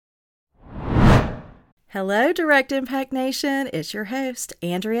Hello, Direct Impact Nation. It's your host,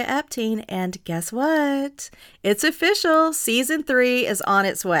 Andrea Epting, and guess what? It's official. Season 3 is on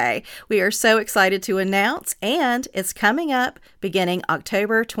its way. We are so excited to announce, and it's coming up beginning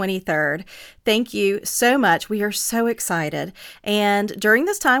October 23rd. Thank you so much. We are so excited. And during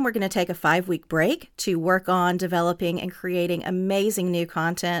this time, we're going to take a 5-week break to work on developing and creating amazing new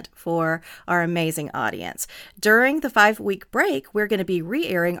content for our amazing audience. During the 5-week break, we're going to be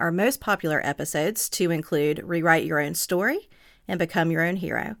re-airing our most popular episodes to include Rewrite Your Own Story and Become Your Own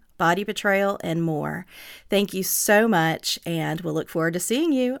Hero, Body Betrayal, and more. Thank you so much, and we'll look forward to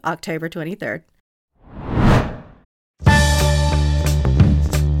seeing you October 23rd.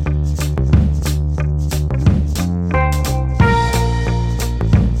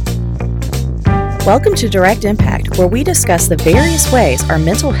 Welcome to Direct Impact, where we discuss the various ways our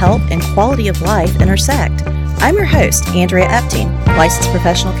mental health and quality of life intersect. I'm your host, Andrea Epting, licensed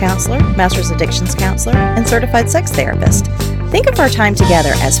professional counselor, master's addictions counselor, and certified sex therapist. Think of our time together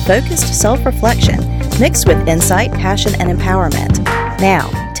as focused self-reflection mixed with insight, passion, and empowerment.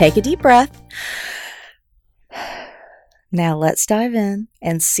 Now, take a deep breath. Now let's dive in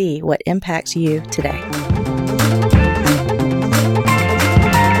and see what impacts you today.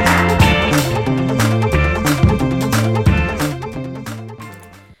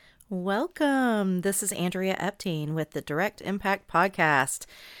 Welcome. This is Andrea Epting with the Direct Impact Podcast.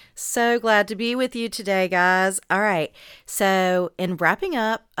 So glad to be with you today, guys. All right. So in wrapping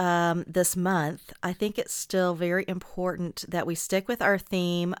up this month, I think it's still very important that we stick with our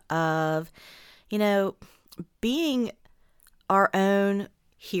theme of, being our own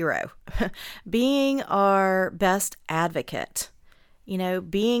hero, being our best advocate,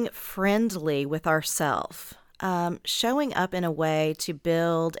 being friendly with ourselves. Showing up in a way to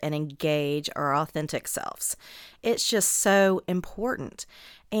build and engage our authentic selves. It's just so important.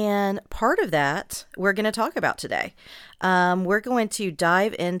 And part of that we're going to talk about today. We're going to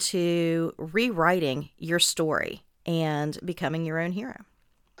dive into rewriting your story and becoming your own hero.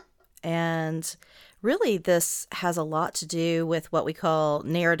 And really, this has a lot to do with what we call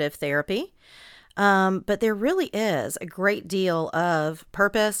narrative therapy. But there really is a great deal of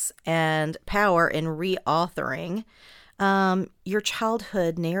purpose and power in reauthoring your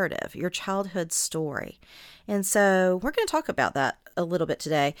childhood narrative, your childhood story. And so we're going to talk about that a little bit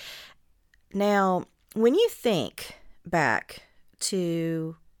today. Now, when you think back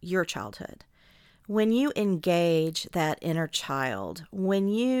to your childhood, when you engage that inner child, when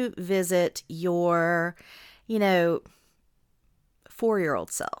you visit your,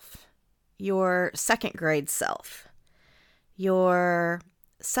 4-year-old self, your second grade self, your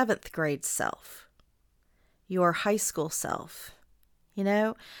 7th grade self, your high school self,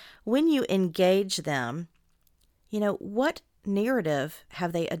 when you engage them, what narrative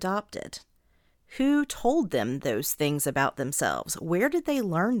have they adopted? Who told them those things about themselves? Where did they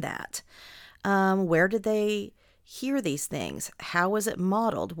learn that? Where did they hear these things? How was it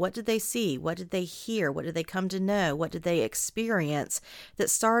modeled? What did they see? What did they hear? What did they come to know? What did they experience that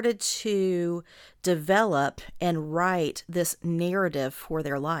started to develop and write this narrative for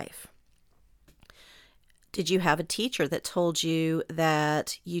their life? Did you have a teacher that told you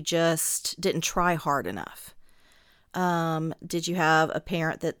that you just didn't try hard enough? Did you have a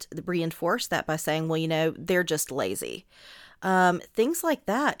parent that reinforced that by saying, well, they're just lazy? Things like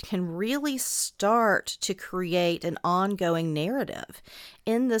that can really start to create an ongoing narrative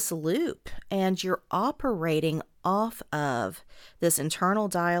in this loop, and you're operating off of this internal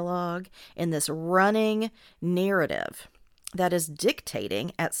dialogue in this running narrative that is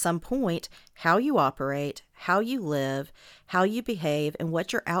dictating at some point how you operate, how you live, how you behave, and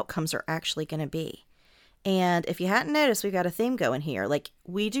what your outcomes are actually going to be. And if you hadn't noticed, we've got a theme going here.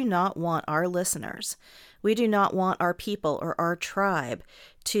 We do not want our listeners, we do not want our people or our tribe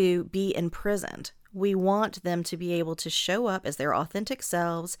to be imprisoned. We want them to be able to show up as their authentic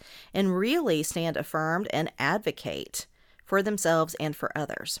selves and really stand affirmed and advocate for themselves and for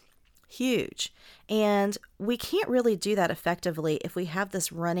others. Huge. And we can't really do that effectively if we have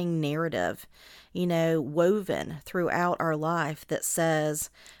this running narrative, woven throughout our life that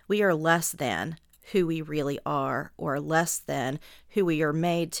says we are less than who we really are, or less than who we are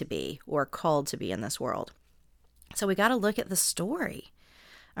made to be or called to be in this world. So we got to look at the story.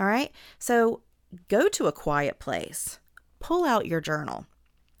 All right. So go to a quiet place, pull out your journal,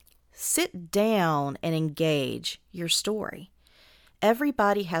 sit down and engage your story.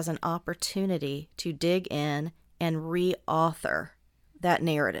 Everybody has an opportunity to dig in and reauthor that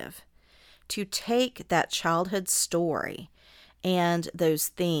narrative, to take that childhood story and those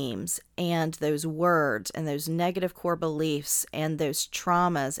themes and those words and those negative core beliefs and those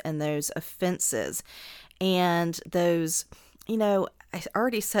traumas and those offenses and those, I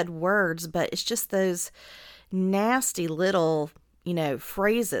already said words, but it's just those nasty little,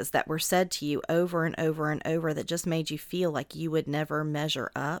 phrases that were said to you over and over and over that just made you feel like you would never measure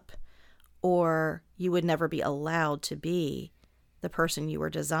up or you would never be allowed to be the person you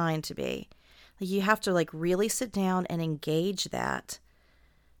were designed to be. You have to really sit down and engage that.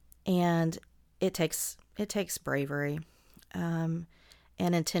 And it takes bravery and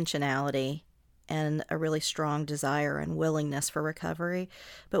intentionality and a really strong desire and willingness for recovery.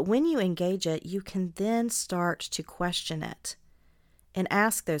 But when you engage it, you can then start to question it and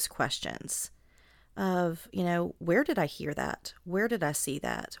ask those questions of, where did I hear that? Where did I see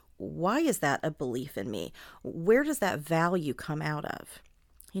that? Why is that a belief in me? Where does that value come out of?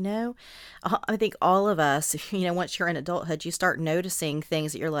 I think all of us, once you're in adulthood, you start noticing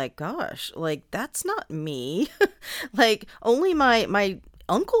things that you're like, gosh, that's not me. Only my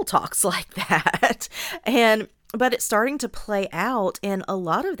uncle talks like that. But it's starting to play out. And a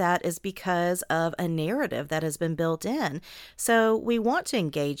lot of that is because of a narrative that has been built in. So we want to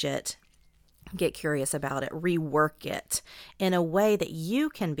engage it, get curious about it, rework it in a way that you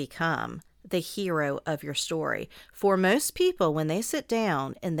can become the hero of your story. For most people, when they sit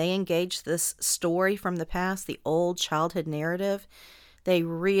down and they engage this story from the past, the old childhood narrative, they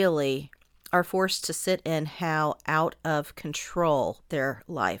really are forced to sit in how out of control their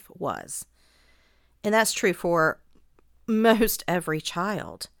life was. And that's true for most every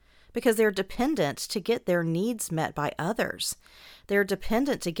child because they're dependent to get their needs met by others. They're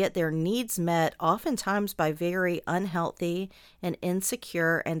dependent to get their needs met oftentimes by very unhealthy and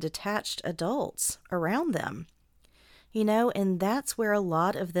insecure and detached adults around them. And that's where a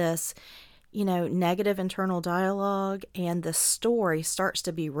lot of this, negative internal dialogue and the story starts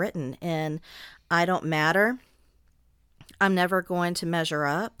to be written in, I don't matter. I'm never going to measure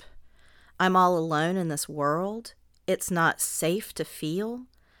up. I'm all alone in this world. It's not safe to feel.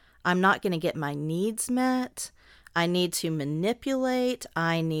 I'm not going to get my needs met. I need to manipulate.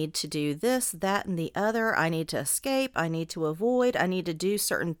 I need to do this, that, and the other. I need to escape. I need to avoid. I need to do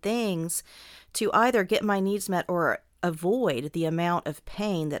certain things to either get my needs met or avoid the amount of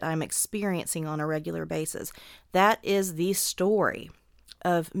pain that I'm experiencing on a regular basis. That is the story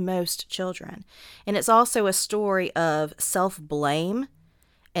of most children. And it's also a story of self-blame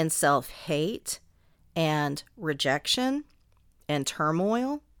and self-hate and rejection and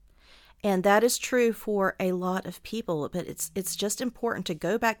turmoil. And that is true for a lot of people, but it's just important to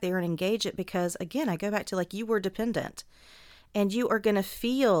go back there and engage it because, again, I go back to you were dependent. And you are going to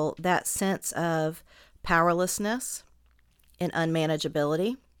feel that sense of powerlessness and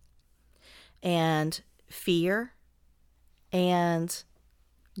unmanageability and fear and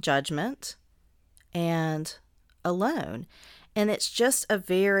judgment and alone. And it's just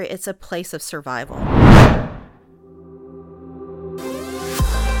it's a place of survival.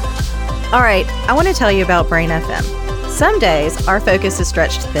 All right, I want to tell you about Brain FM. Some days, our focus is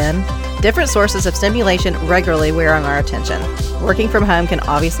stretched thin. Different sources of stimulation regularly wear on our attention. Working from home can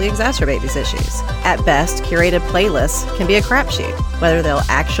obviously exacerbate these issues. At best, curated playlists can be a crapshoot. Whether they'll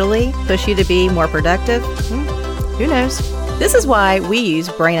actually push you to be more productive, who knows? This is why we use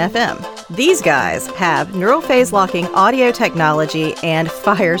Brain FM. These guys have neural phase locking audio technology and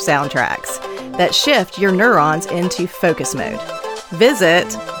fire soundtracks that shift your neurons into focus mode. Visit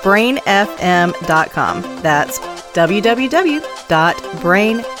brainfm.com. That's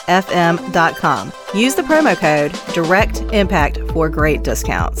www.brainfm.com. Use the promo code DIRECTIMPACT for great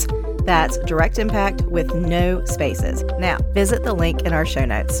discounts. That's Direct Impact with no spaces. Now, visit the link in our show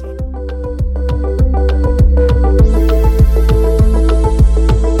notes.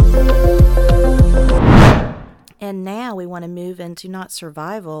 And now we want to move into not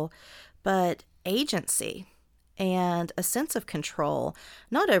survival, but agency and a sense of control,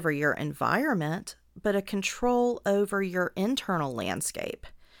 not over your environment, but a control over your internal landscape,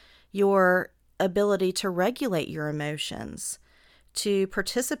 your ability to regulate your emotions, to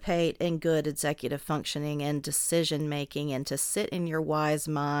participate in good executive functioning and decision making, and to sit in your wise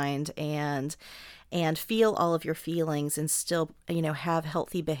mind and feel all of your feelings and still, have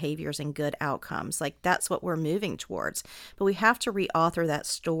healthy behaviors and good outcomes. That's what we're moving towards. But we have to reauthor that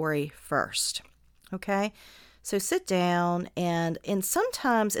story first. Okay? So sit down and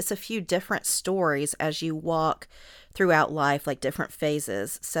sometimes it's a few different stories as you walk throughout life, different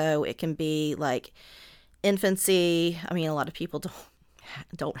phases. So it can be infancy. I mean, a lot of people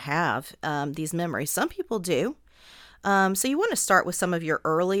don't have these memories. Some people do. So you want to start with some of your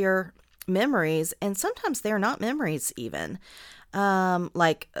earlier memories, and sometimes they're not memories even.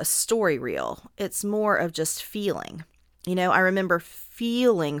 like a story reel. It's more of just feeling. I remember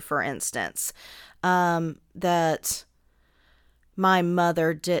feeling, for instance, that my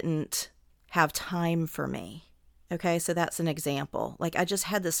mother didn't have time for me. Okay, so that's an example. Like I just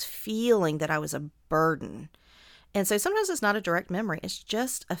had this feeling that I was a burden. And so sometimes it's not a direct memory, it's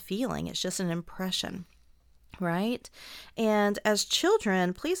just a feeling, it's just an impression, right? And as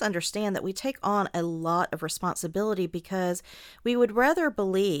children, please understand that we take on a lot of responsibility because we would rather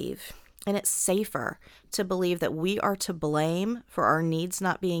believe, and it's safer to believe that we are to blame for our needs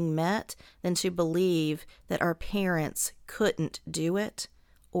not being met than to believe that our parents couldn't do it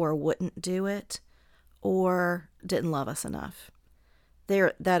or wouldn't do it or didn't love us enough.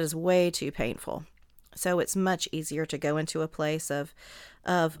 That is way too painful. So it's much easier to go into a place of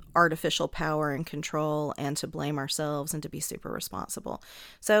artificial power and control and to blame ourselves and to be super responsible.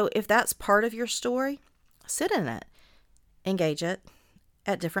 So if that's part of your story, sit in it, engage it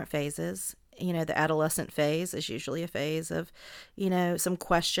at different phases. The adolescent phase is usually a phase of, some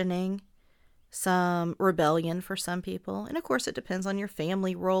questioning, some rebellion for some people. And of course, it depends on your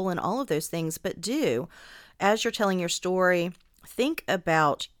family role and all of those things. But as you're telling your story, think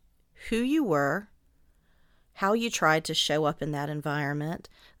about who you were, how you tried to show up in that environment,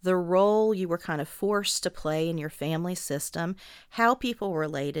 the role you were kind of forced to play in your family system, how people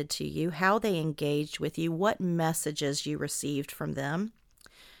related to you, how they engaged with you, what messages you received from them.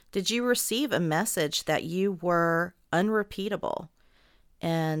 Did you receive a message that you were unrepeatable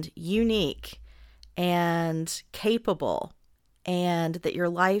and unique and capable, and that your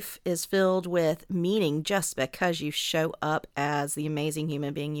life is filled with meaning just because you show up as the amazing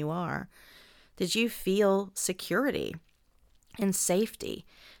human being you are? Did you feel security and safety?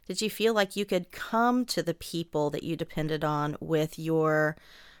 Did you feel like you could come to the people that you depended on with your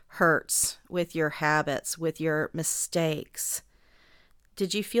hurts, with your habits, with your mistakes?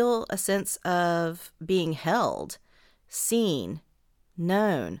 Did you feel a sense of being held, seen,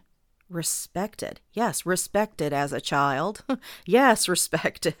 known, respected? Yes, respected as a child. Yes,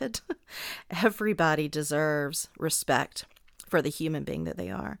 respected. Everybody deserves respect for the human being that they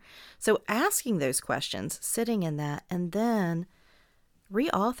are. So asking those questions, sitting in that, and then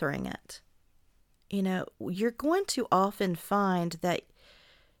reauthoring it. You're going to often find that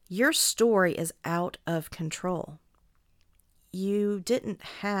your story is out of control. You didn't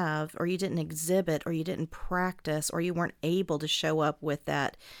have, or you didn't exhibit, or you didn't practice, or you weren't able to show up with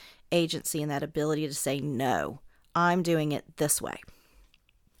that agency and that ability to say, no, I'm doing it this way.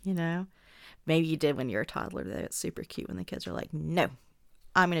 Maybe you did when you were a toddler, though. It's super cute when the kids are like, no,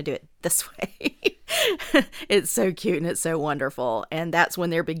 I'm going to do it this way. It's so cute and it's so wonderful. And that's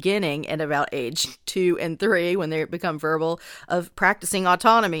when they're beginning at about age 2 and 3, when they become verbal, of practicing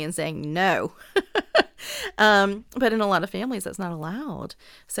autonomy and saying no. But in a lot of families, that's not allowed.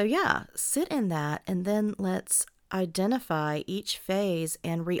 So yeah, sit in that, and then let's identify each phase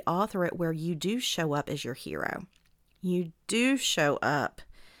and reauthor it where you do show up as your hero. You do show up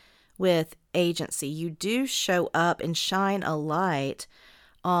with agency. You do show up and shine a light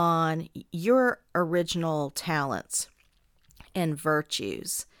on your original talents and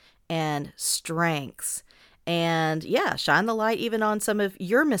virtues and strengths. And yeah, shine the light even on some of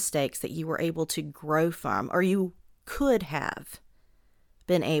your mistakes that you were able to grow from, or you could have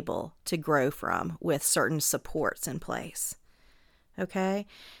been able to grow from with certain supports in place. Okay,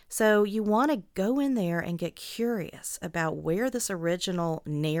 so you want to go in there and get curious about where this original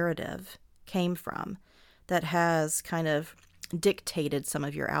narrative came from that has kind of dictated some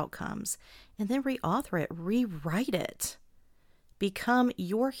of your outcomes, and then reauthor it, rewrite it, become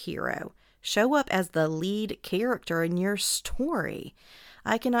your hero, show up as the lead character in your story.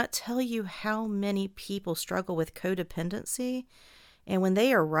 I cannot tell you how many people struggle with codependency. And when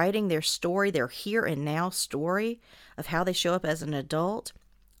they are writing their story, their here and now story of how they show up as an adult,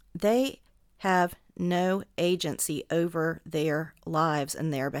 they have no agency over their lives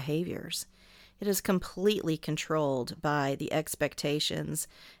and their behaviors. It is completely controlled by the expectations,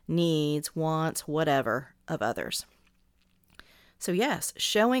 needs, wants, whatever of others. So yes,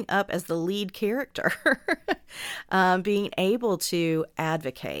 showing up as the lead character, being able to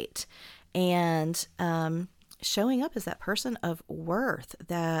advocate, and showing up as that person of worth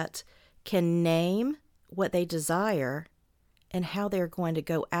that can name what they desire and how they're going to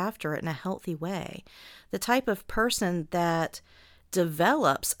go after it in a healthy way. The type of person that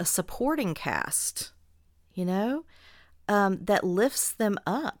develops a supporting cast, that lifts them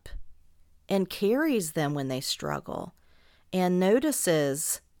up and carries them when they struggle, and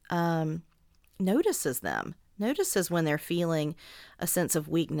notices them, notices when they're feeling a sense of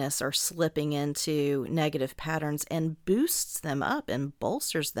weakness or slipping into negative patterns and boosts them up and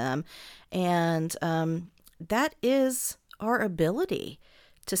bolsters them. And that is our ability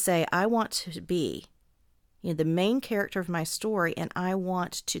to say, I want to be the main character of my story, and I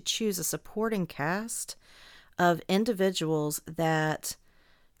want to choose a supporting cast of individuals that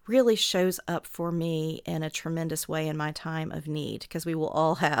really shows up for me in a tremendous way in my time of need, because we will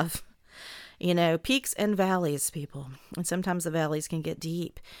all have peaks and valleys, people. And sometimes the valleys can get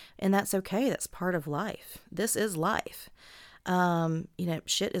deep, and that's okay. That's part of life. This is life.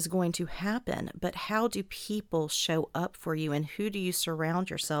 Shit is going to happen, but how do people show up for you, and who do you surround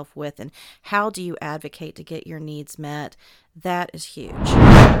yourself with, and how do you advocate to get your needs met? That is huge.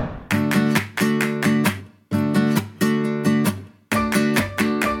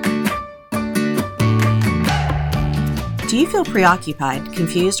 Do you feel preoccupied,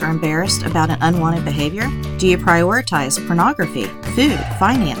 confused, or embarrassed about an unwanted behavior? Do you prioritize pornography, food,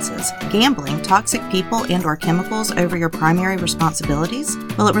 finances, gambling, toxic people, and/or chemicals over your primary responsibilities?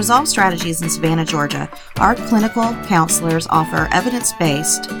 Well, at Resolve Strategies in Savannah, Georgia, our clinical counselors offer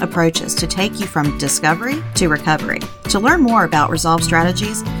evidence-based approaches to take you from discovery to recovery. To learn more about Resolve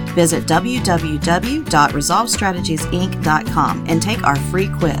Strategies, visit www.resolvestrategiesinc.com and take our free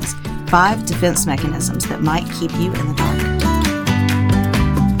quiz, 5 defense mechanisms that might keep you in the dark.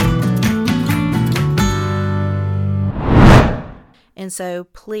 And so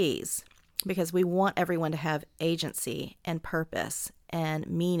please, because we want everyone to have agency and purpose and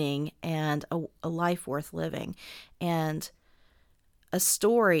meaning and a life worth living and a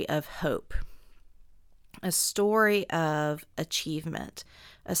story of hope, a story of achievement,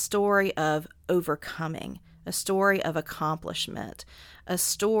 a story of overcoming, a story of accomplishment, a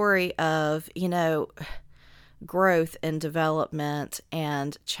story of, growth and development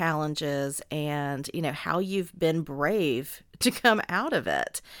and challenges and, how you've been brave to come out of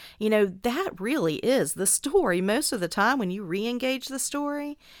it. That really is the story. Most of the time when you re-engage the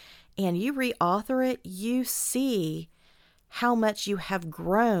story and you re-author it, you see how much you have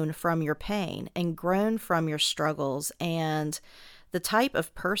grown from your pain and grown from your struggles and the type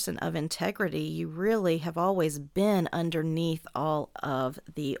of person of integrity you really have always been underneath all of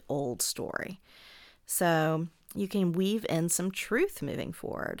the old story. So you can weave in some truth moving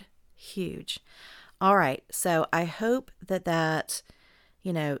forward. Huge. All right. So I hope that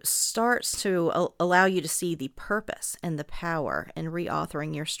starts to allow you to see the purpose and the power in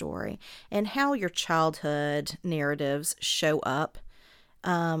reauthoring your story and how your childhood narratives show up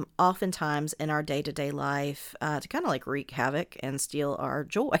oftentimes in our day-to-day life to kind of like wreak havoc and steal our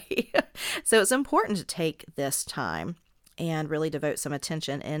joy. So it's important to take this time and really devote some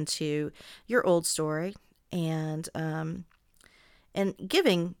attention into your old story and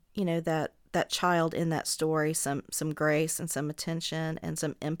giving, that child in that story some grace and some attention and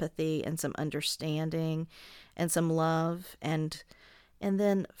some empathy and some understanding and some love and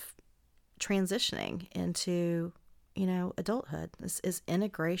then transitioning into adulthood. This is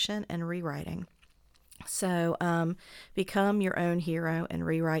integration and rewriting. So become your own hero and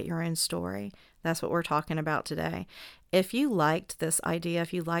rewrite your own story. That's what we're talking about today. If you liked this idea,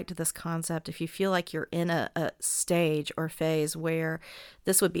 if you liked this concept, if you feel like you're in a stage or phase where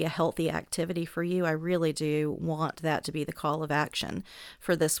this would be a healthy activity for you, I really do want that to be the call of action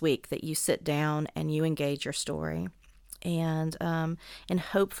for this week, that you sit down and you engage your story. And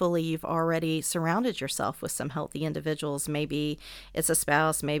hopefully you've already surrounded yourself with some healthy individuals. Maybe it's a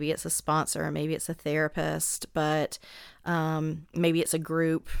spouse, maybe it's a sponsor, maybe it's a therapist, but maybe it's a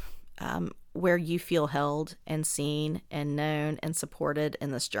group where you feel held and seen and known and supported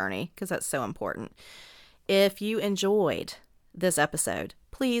in this journey, because that's so important. If you enjoyed this episode,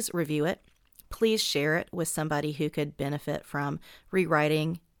 please review it. Please share it with somebody who could benefit from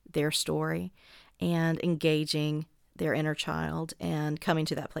rewriting their story and engaging their inner child and coming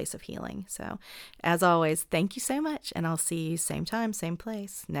to that place of healing. So, as always, thank you so much, and I'll see you same time, same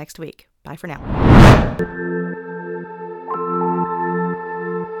place next week. Bye for now.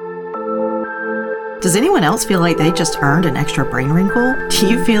 Does anyone else feel like they just earned an extra brain wrinkle? Do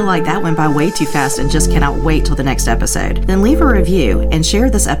you feel like that went by way too fast and just cannot wait till the next episode? Then leave a review and share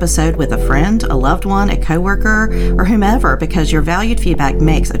this episode with a friend, a loved one, a coworker, or whomever, because your valued feedback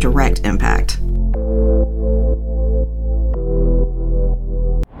makes a direct impact.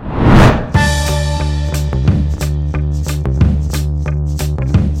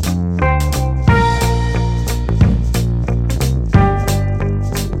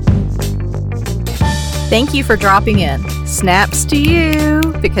 Thank you for dropping in. Snaps to you,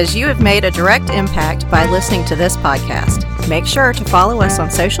 because you have made a direct impact by listening to this podcast. Make sure to follow us on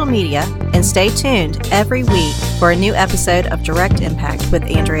social media and stay tuned every week for a new episode of Direct Impact with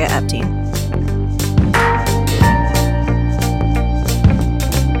Andrea Epting.